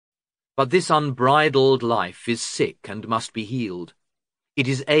But this unbridled life is sick and must be healed. It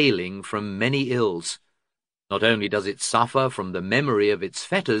is ailing from many ills. Not only does it suffer from the memory of its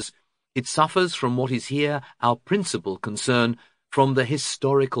fetters, it suffers from what is here our principal concern, from the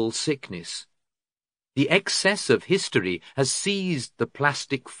historical sickness. The excess of history has seized the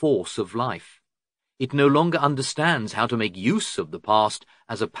plastic force of life. It no longer understands how to make use of the past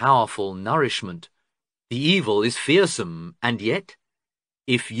as a powerful nourishment. The evil is fearsome, and yet,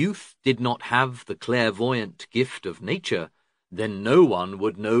 if youth did not have the clairvoyant gift of nature, then no one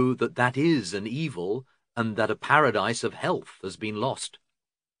would know that that is an evil and that a paradise of health has been lost.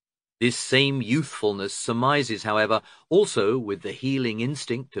 This same youthfulness surmises, however, also with the healing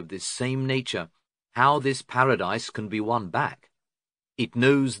instinct of this same nature, how this paradise can be won back. It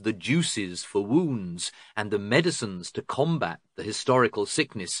knows the juices for wounds and the medicines to combat the historical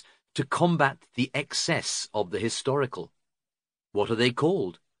sickness, to combat the excess of the historical. What are they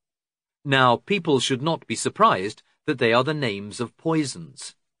called? Now, people should not be surprised that they are the names of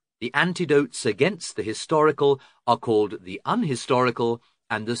poisons. The antidotes against the historical are called the unhistorical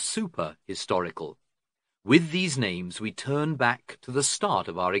and the superhistorical. With these names we turn back to the start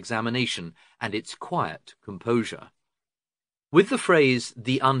of our examination and its quiet composure. With the phrase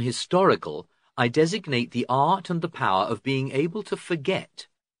the unhistorical, I designate the art and the power of being able to forget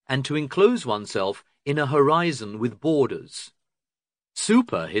and to enclose oneself in a horizon with borders.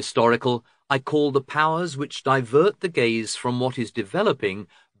 Superhistorical I call the powers which divert the gaze from what is developing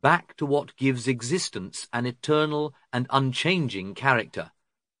back to what gives existence an eternal and unchanging character,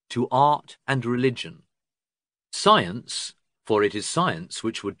 to art and religion. Science, for it is science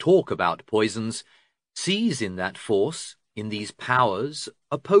which would talk about poisons, sees in that force, in these powers,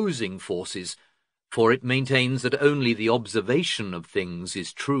 opposing forces, for it maintains that only the observation of things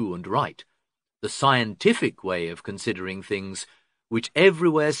is true and right, the scientific way of considering things, which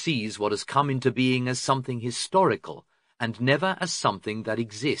everywhere sees what has come into being as something historical, and never as something that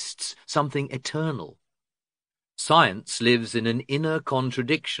exists, something eternal. Science lives in an inner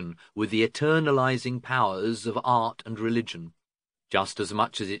contradiction with the eternalizing powers of art and religion, just as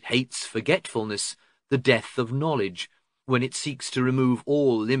much as it hates forgetfulness, the death of knowledge, when it seeks to remove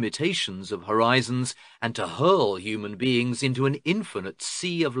all limitations of horizons and to hurl human beings into an infinite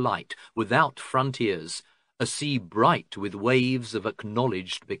sea of light without frontiers, a sea bright with waves of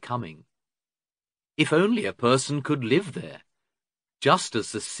acknowledged becoming. If only a person could live there! Just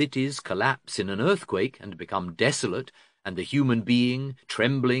as the cities collapse in an earthquake and become desolate, and the human being,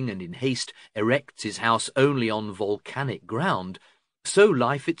 trembling and in haste, erects his house only on volcanic ground, so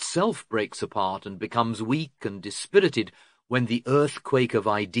life itself breaks apart and becomes weak and dispirited when the earthquake of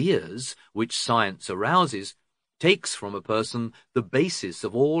ideas, which science arouses, takes from a person the basis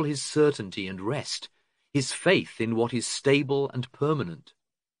of all his certainty and rest, his faith in what is stable and permanent.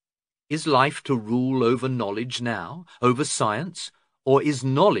 Is life to rule over knowledge now, over science, or is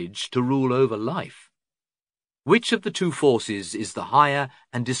knowledge to rule over life? Which of the two forces is the higher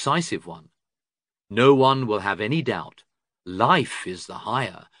and decisive one? No one will have any doubt. Life is the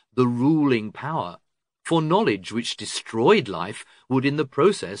higher, the ruling power, for knowledge which destroyed life would in the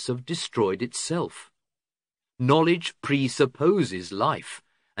process have destroyed itself. Knowledge presupposes life,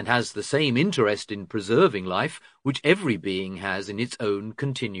 and has the same interest in preserving life which every being has in its own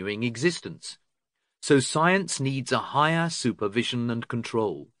continuing existence. So science needs a higher supervision and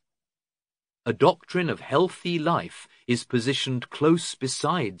control. A doctrine of healthy life is positioned close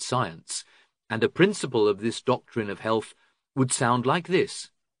beside science, and a principle of this doctrine of health would sound like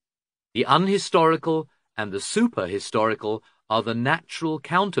this: the unhistorical and the superhistorical are the natural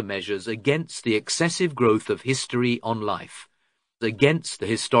countermeasures against the excessive growth of history on life, against the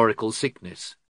historical sickness.